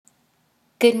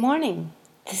Good morning.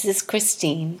 This is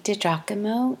Christine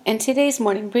DiGiacomo, and today's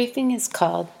morning briefing is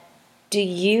called, Do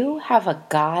You Have a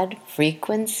God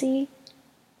Frequency?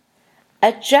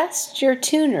 Adjust your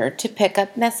tuner to pick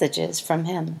up messages from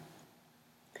Him.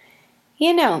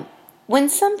 You know, when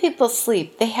some people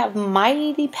sleep, they have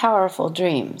mighty powerful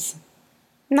dreams.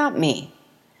 Not me.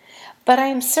 But I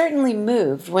am certainly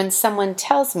moved when someone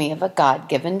tells me of a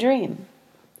God-given dream.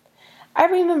 I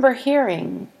remember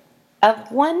hearing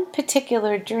of one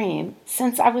particular dream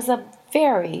since I was a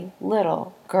very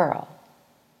little girl.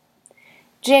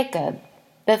 Jacob,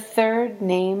 the third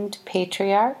named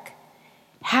patriarch,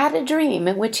 had a dream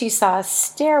in which he saw a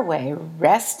stairway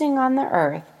resting on the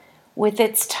earth with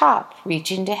its top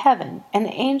reaching to heaven, and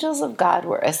the angels of God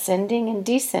were ascending and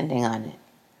descending on it.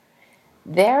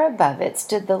 There above it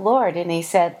stood the Lord, and he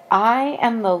said, I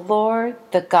am the Lord,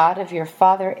 the God of your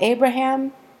father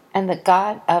Abraham, and the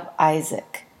God of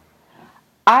Isaac.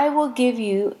 I will give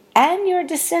you and your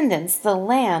descendants the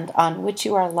land on which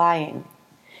you are lying.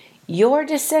 Your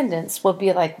descendants will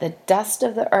be like the dust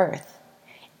of the earth,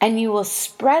 and you will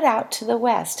spread out to the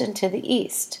west and to the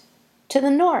east, to the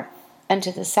north and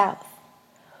to the south.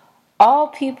 All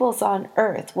peoples on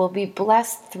earth will be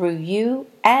blessed through you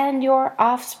and your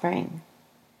offspring.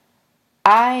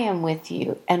 I am with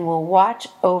you and will watch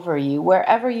over you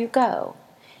wherever you go,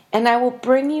 and I will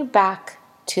bring you back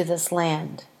to this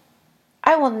land.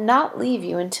 I will not leave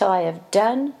you until I have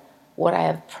done what I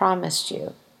have promised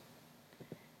you.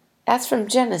 That's from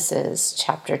Genesis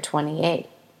chapter 28.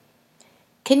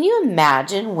 Can you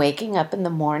imagine waking up in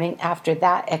the morning after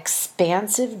that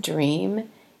expansive dream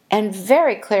and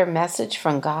very clear message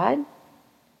from God?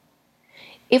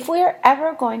 If we are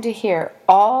ever going to hear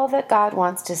all that God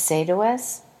wants to say to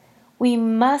us, we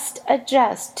must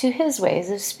adjust to His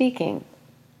ways of speaking.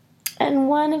 And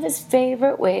one of His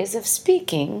favorite ways of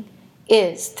speaking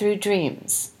is through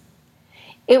dreams.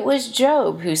 It was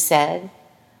Job who said,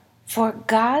 For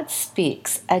God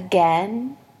speaks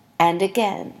again and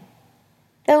again,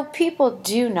 though people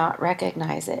do not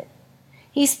recognize it.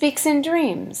 He speaks in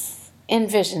dreams, in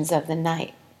visions of the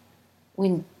night,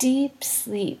 when deep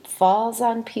sleep falls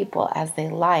on people as they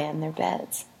lie on their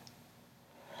beds.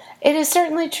 It is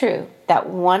certainly true that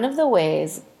one of the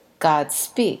ways God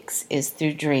speaks is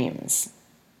through dreams.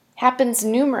 Happens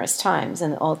numerous times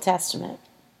in the Old Testament.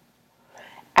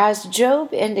 As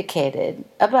Job indicated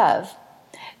above,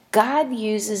 God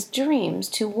uses dreams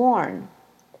to warn,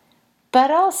 but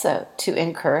also to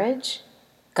encourage,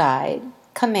 guide,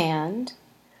 command,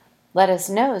 let us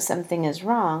know something is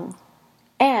wrong,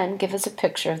 and give us a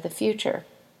picture of the future.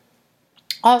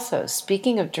 Also,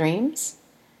 speaking of dreams,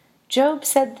 Job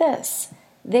said this,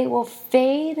 They will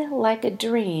fade like a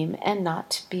dream and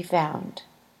not be found.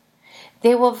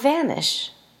 They will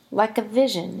vanish like a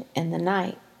vision in the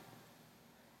night.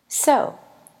 So,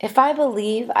 if I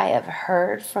believe I have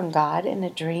heard from God in a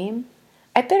dream,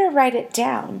 I better write it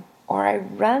down or I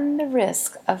run the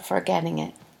risk of forgetting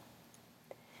it.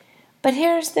 But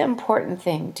here's the important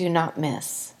thing, do not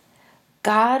miss.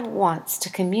 God wants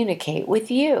to communicate with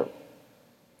you.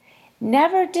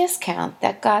 Never discount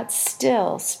that God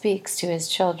still speaks to His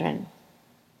children.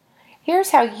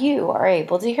 Here's how you are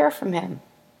able to hear from Him.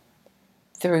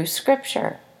 Through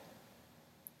Scripture,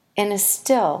 in a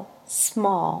still,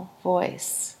 small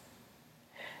voice.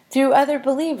 Through other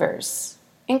believers,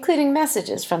 including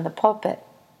messages from the pulpit.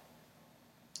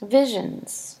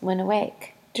 Visions when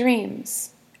awake,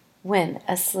 dreams when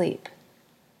asleep.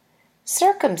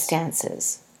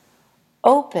 Circumstances,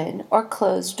 open or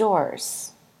closed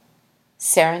doors.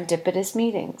 Serendipitous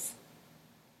meetings.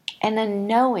 And a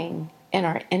knowing in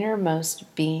our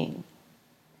innermost being.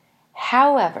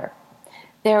 However,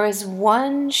 there is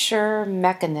one sure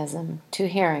mechanism to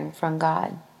hearing from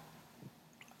God.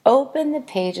 Open the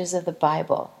pages of the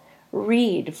Bible.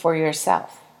 Read for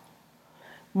yourself.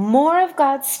 More of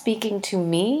God speaking to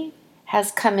me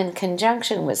has come in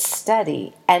conjunction with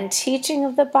study and teaching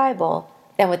of the Bible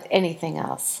than with anything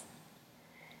else.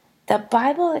 The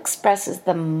Bible expresses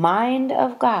the mind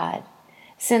of God,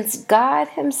 since God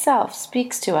Himself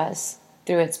speaks to us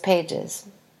through its pages.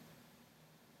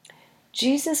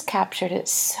 Jesus captured it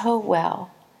so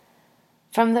well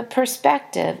from the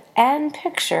perspective and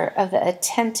picture of the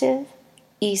attentive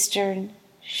Eastern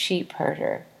sheep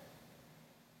herder.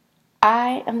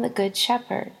 I am the good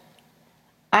shepherd.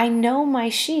 I know my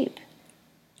sheep,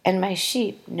 and my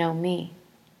sheep know me.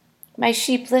 My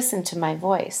sheep listen to my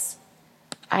voice.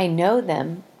 I know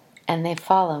them, and they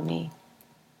follow me.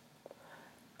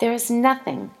 There is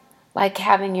nothing like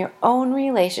having your own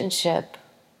relationship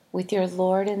with your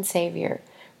Lord and Savior,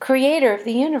 Creator of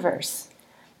the universe.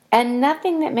 and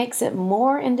nothing that makes it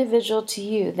more individual to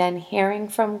you than hearing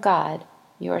from God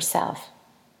yourself.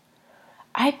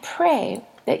 I pray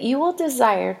that you will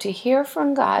desire to hear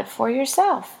from God for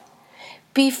yourself.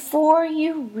 Before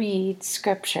you read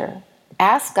Scripture,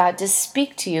 ask God to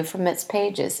speak to you from its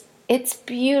pages, its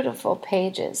beautiful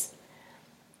pages.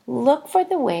 Look for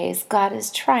the ways God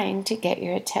is trying to get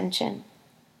your attention.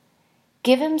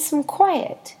 Give Him some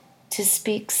quiet to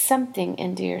speak something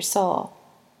into your soul.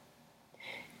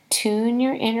 Tune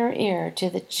your inner ear to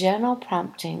the gentle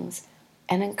promptings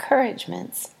and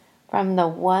encouragements from the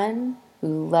One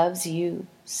who loves you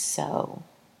so.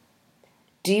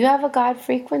 Do you have a God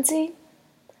frequency?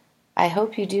 I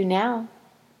hope you do now.